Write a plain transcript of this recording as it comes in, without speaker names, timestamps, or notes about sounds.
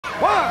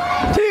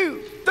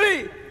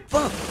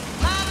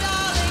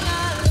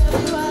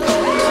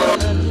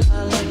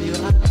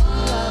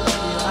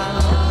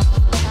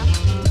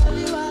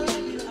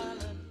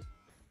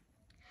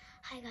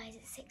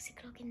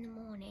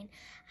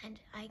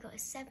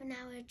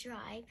7-hour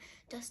drive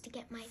just to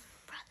get my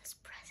brother's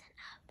present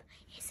up.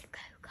 Here's a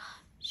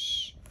go-kart.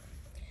 Shh.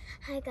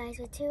 Hi guys,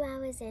 we're 2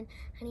 hours in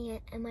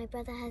and my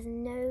brother has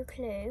no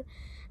clue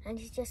and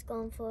he's just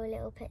gone for a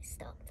little pit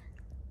stop.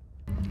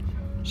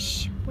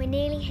 Shh, we're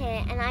nearly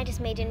here and I just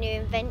made a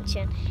new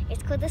invention.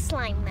 It's called the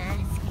slime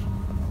mask.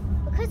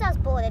 Because I was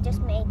bored, I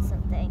just made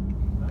something.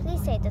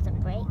 Please say it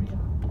doesn't break.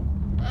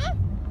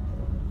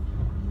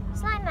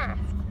 Slime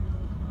mask.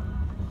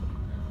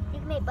 You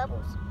can make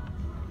bubbles.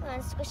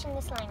 I'm squishing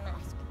the slime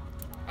mask.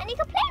 And you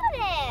can play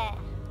with it!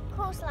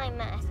 Cool slime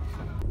mask.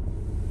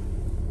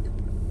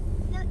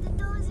 Look, the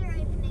doors are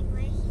opening.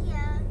 We're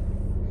here.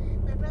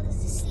 My brother's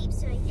asleep,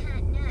 so he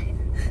can't know.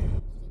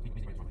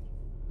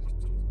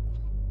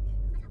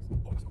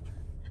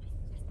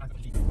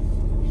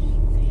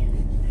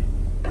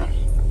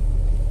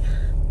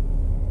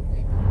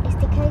 It's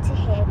Dakota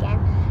here again,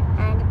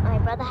 and my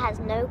brother has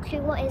no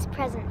clue what his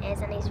present is,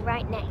 and he's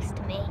right next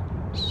to me.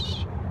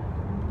 Shh.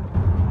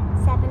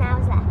 7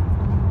 hours left.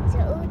 So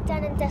all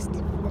done and dusted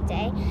for the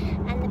day,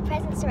 and the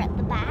presents are at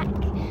the back,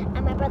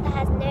 and my brother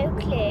has no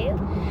clue,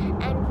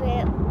 and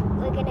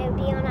we're going to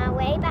be on our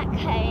way back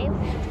home.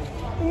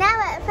 Now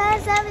at the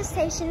first service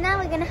station, now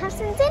we're going to have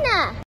some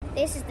dinner.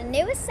 This is the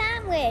newest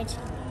sandwich.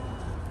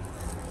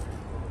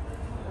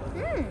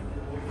 It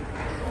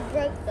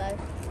broke though.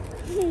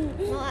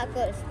 Not that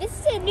good. This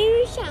is a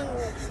new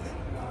sandwich.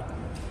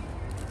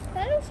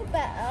 That looks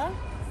better.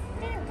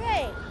 Isn't it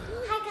great?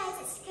 Hi guys,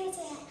 it's Dakota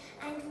here,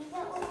 and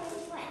we're all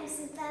ready for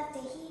Emerson's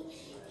birthday.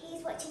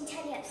 He's watching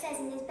telly upstairs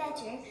in his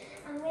bedroom,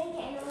 and we're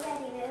getting all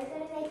ready. We're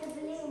going to make a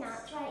balloon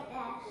arch right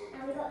there,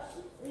 and we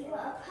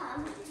got a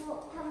pump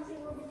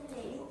pumping all the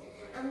balloons,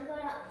 and we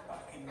got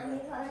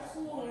a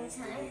helium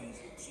tank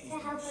to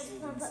help us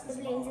pump up the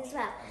balloons as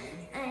well.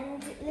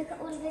 And look at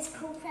all of his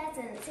cool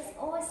presents. It's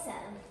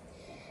awesome.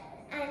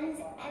 And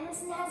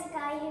Emerson has a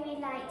guy who he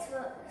likes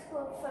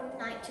from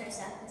Nitro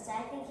Circus, so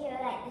I think he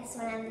will like this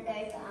one and the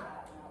go-kart.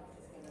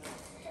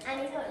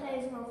 And he's got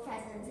loads more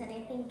presents, and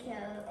I think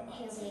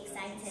he'll be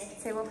excited.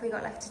 So what have we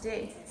got left to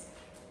do?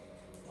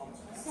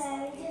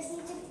 So we just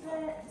need to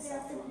build the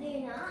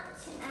balloon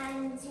arch,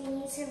 and we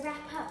need to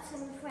wrap up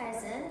some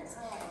presents.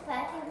 But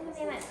I think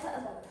we might put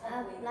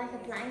like a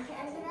blanket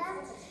over them,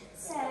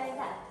 so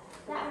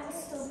that will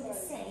still be the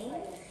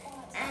same.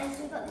 And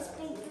we've got this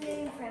big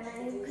balloon for him,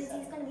 and because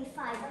he's going to be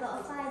 5, we've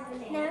got a 5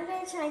 balloon. Now I'm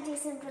going to try and do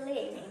some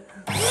ballooning.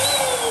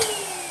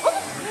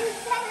 It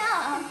fell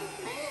off!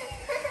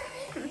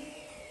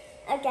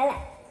 Okay,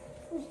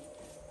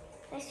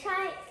 let's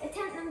try,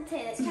 attempt number 2,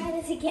 let's try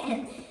this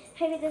again.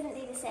 Hope it doesn't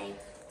do the same.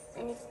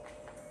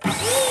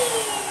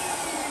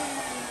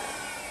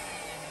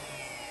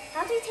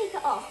 How do you take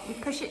it off? You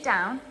push it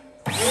down,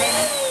 and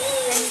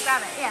then you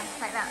grab it, yeah,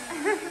 like that.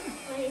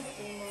 What is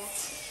doing that?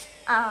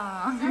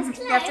 Oh, that's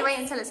close. You have to wait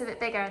until it's a bit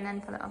bigger and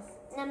then pull it off.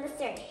 Number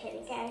 3, here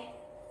we go.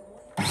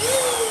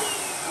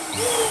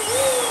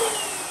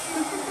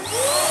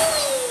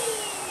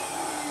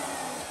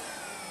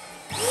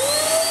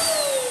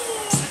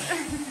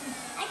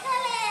 I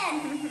got it!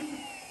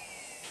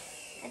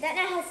 I don't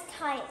know how to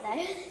tie it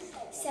though.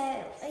 So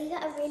we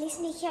got a really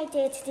sneaky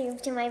idea to do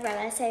to my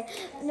brother. So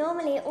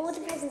normally all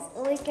the presents are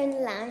always going to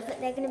land, but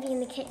they're going to be in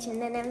the kitchen.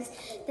 Then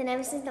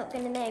Emerson's not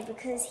going to know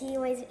because he's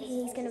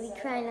going to be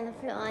crying on the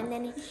floor, and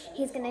then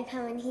he's going to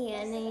come in here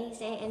and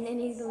then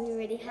he's going to be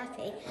really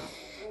happy.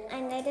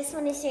 And I just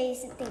want to show you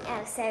something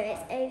else. So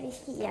it's over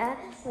here.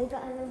 We've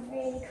got a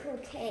really cool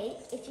cake.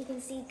 If you can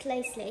see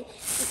closely,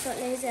 it's got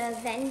loads of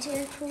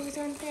Avenger pools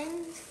on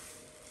things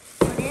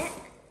on it.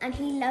 And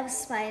he loves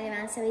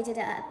Spider-Man, so we did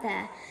it up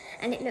there.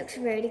 And it looks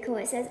really cool.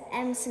 It says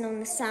Emerson on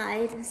the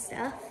side and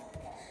stuff.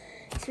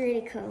 It's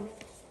really cool.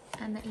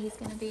 And that he's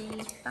going to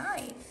be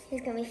 5.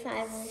 He's going to be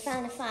 5. We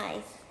found a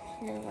 5.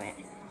 No, right.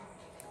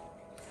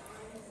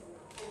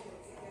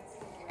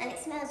 And it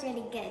smells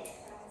really good.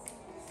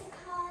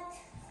 Card.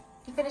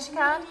 You finish your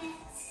card?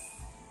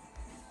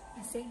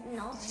 I see.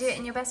 No. Did you do it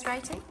in your best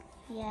writing?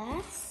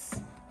 Yes.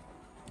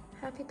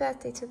 Happy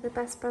birthday to the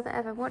best brother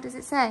ever. What does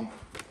it say?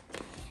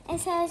 It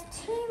says,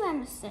 to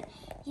Emerson,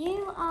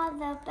 you are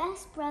the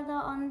best brother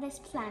on this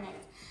planet.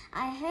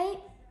 I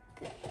hope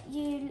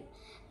you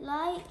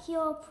like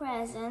your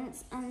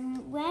presents,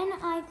 and when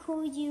I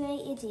call you an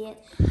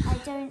idiot, I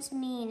don't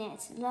mean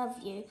it. Love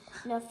you.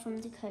 Love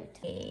from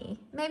Dakota.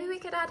 Maybe we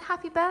could add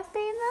happy birthday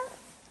in there?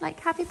 Like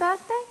happy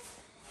birthday?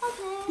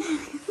 Okay.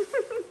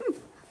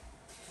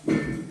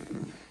 Here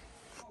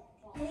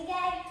we go.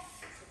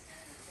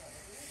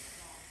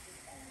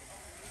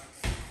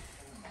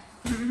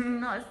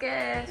 Not as good.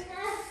 No,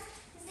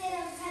 stay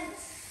on the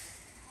fence.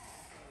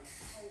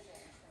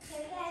 Here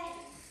we go.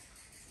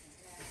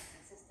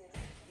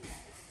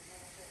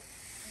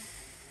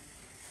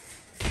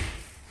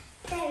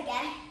 There we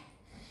go.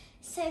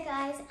 So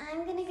guys, I'm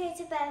going to go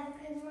to bed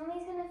because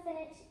Mummy's going to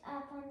finish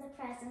up on the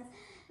presents.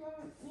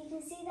 You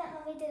can see that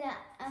Mummy did a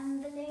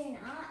balloon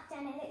arch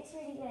and it looks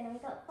really good, and we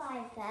got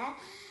 5 there.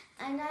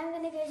 And I'm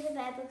going to go to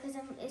bed because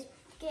it's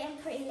getting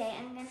pretty late.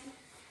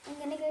 I'm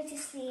going to go to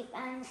sleep,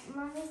 and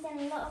Mummy's done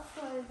a lot of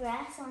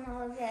progress on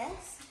all of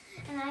this,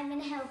 and I've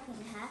been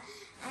helping her.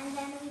 And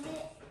then we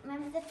did,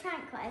 remember the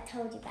prank what I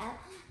told you about?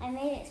 I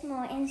made it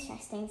more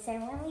interesting, so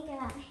when we go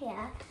out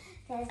here,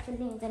 there's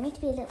balloons. I need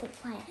to be a little bit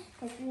quiet.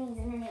 There's balloons,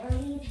 and then it will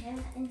lead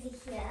him into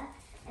here,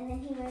 and then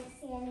he won't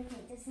see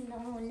anything, just a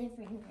normal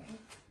living room.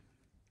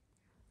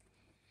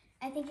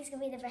 I think it's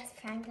going to be the best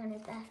prank on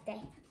his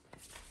birthday.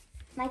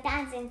 My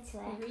dad's into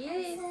it. Here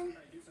he is.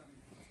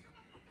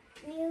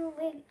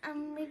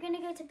 We're going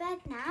to go to bed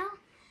now.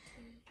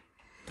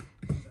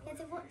 You have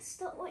to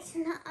stop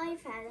watching that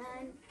iPad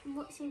and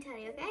watching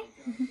telly, okay?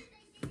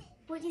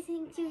 What do you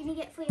think you're going to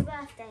get for your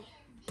birthday?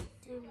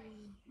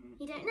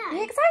 You don't know? Are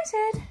you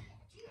excited?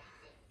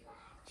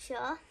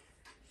 Sure.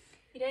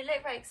 You don't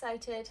look very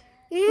excited.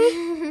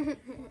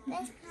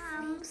 There's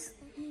comes.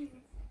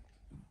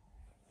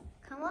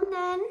 Come on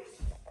then.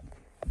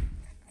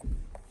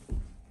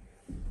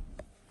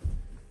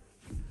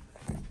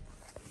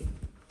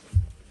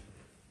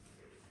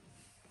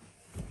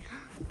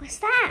 What's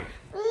that?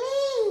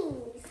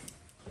 Leaves.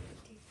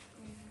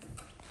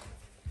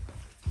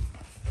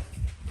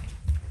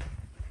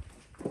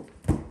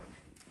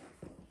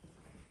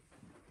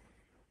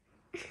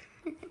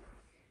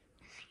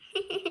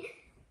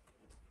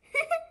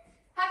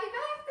 Happy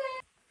birthday!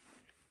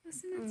 What's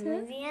the matter? I'm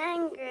really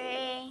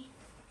angry.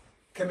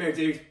 Come here,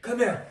 dude. Come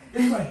here.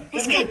 This way.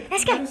 Let's go.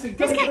 Let's go. Let's go.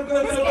 Go, go, go, go,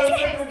 go, go.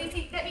 Let me do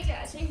it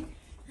actually.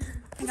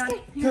 Hang on. Go,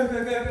 go,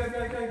 go, go,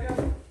 go, go, go.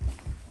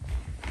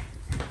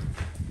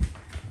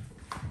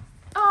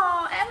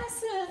 Oh,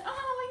 Emerson.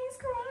 Oh, he's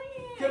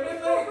crying. Come here,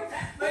 mate.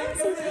 Mate,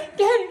 come here.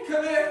 Go.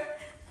 Come here.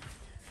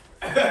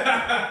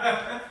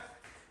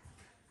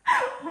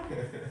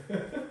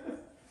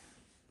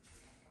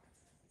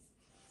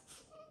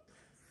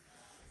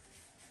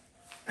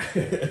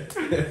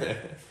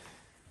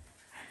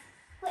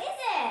 What is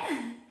it?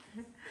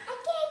 A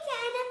cake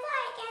and a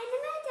bike and a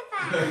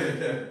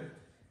motorbike.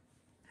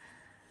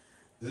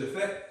 Does it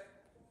fit?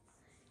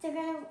 So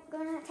we're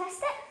gonna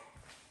test it.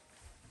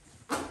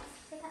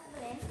 Take out the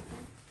balloon.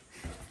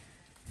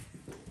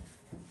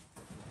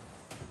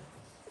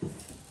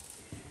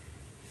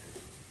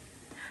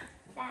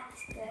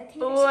 That's good. Can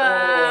you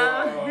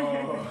Wow.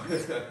 Oh. Do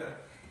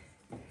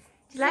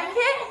you like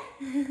it?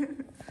 Do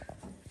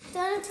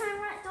you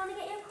want to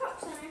get your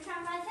Crocs on and try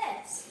and ride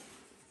this?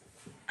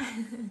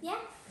 Yeah?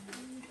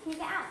 Can you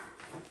get out?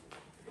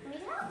 Can you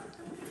get out?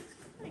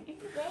 Yeah, you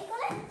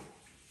got it?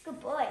 Good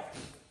boy.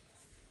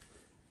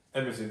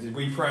 Emerson, did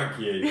we prank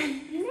you?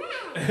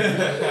 No.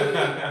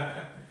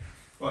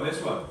 Well,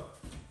 this one.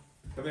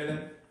 Come here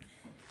then.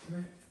 Come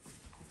here.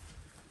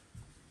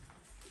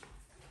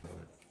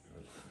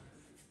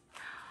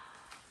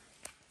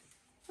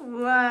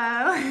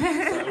 Wow.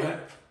 Settle it.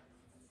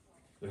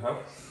 You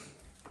help?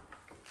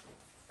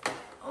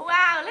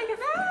 Wow, look at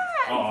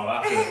that. Oh,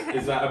 that's it.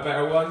 Is that a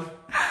better one?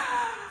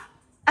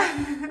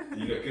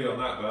 You look good on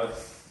that, bud.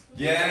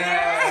 Yeah!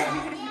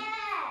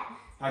 Yeah.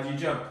 How'd you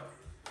jump?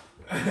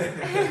 That's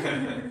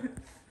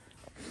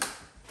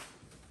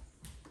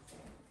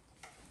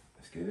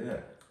good, isn't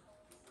it?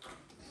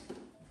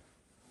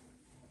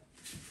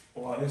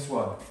 Oh, this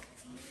one.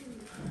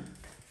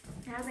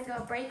 It hasn't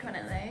got a brake on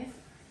it though.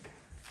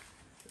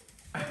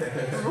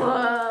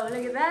 Whoa,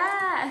 look at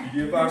that.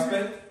 You do a bar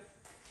spin?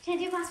 Can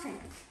I do a bar spin?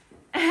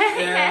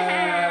 Yeah!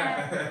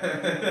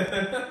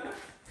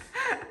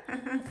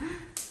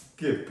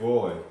 Good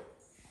boy.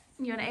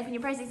 You want to open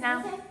your presents now?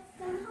 Okay.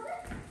 Do you want to hold it?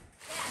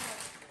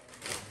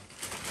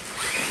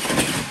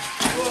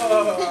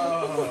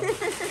 Whoa!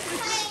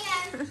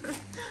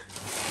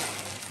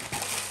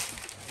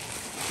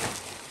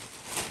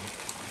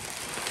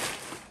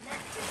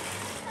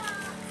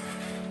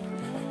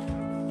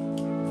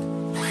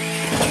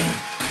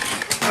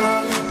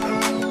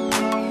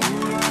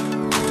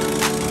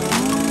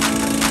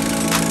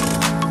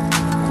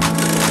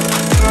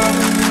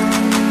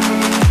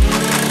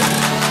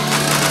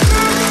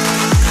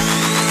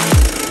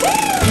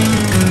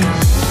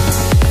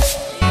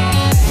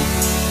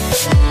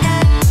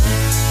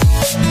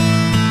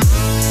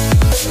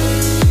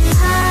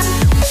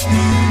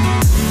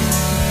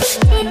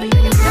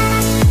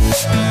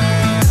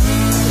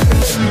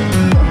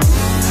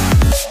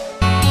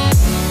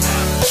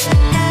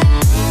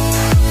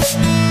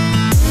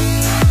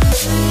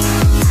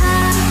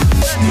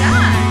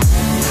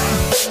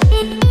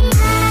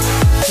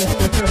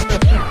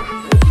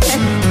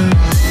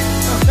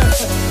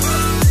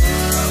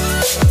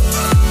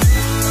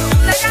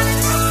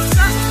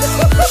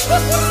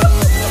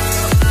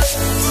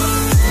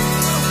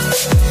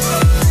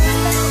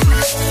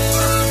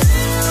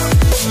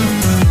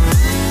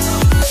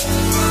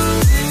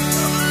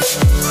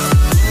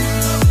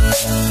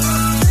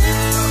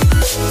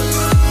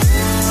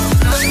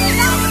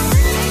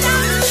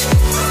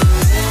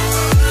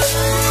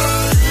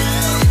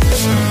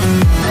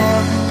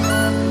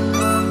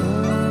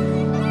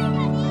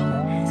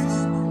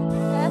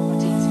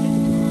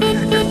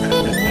 Careful,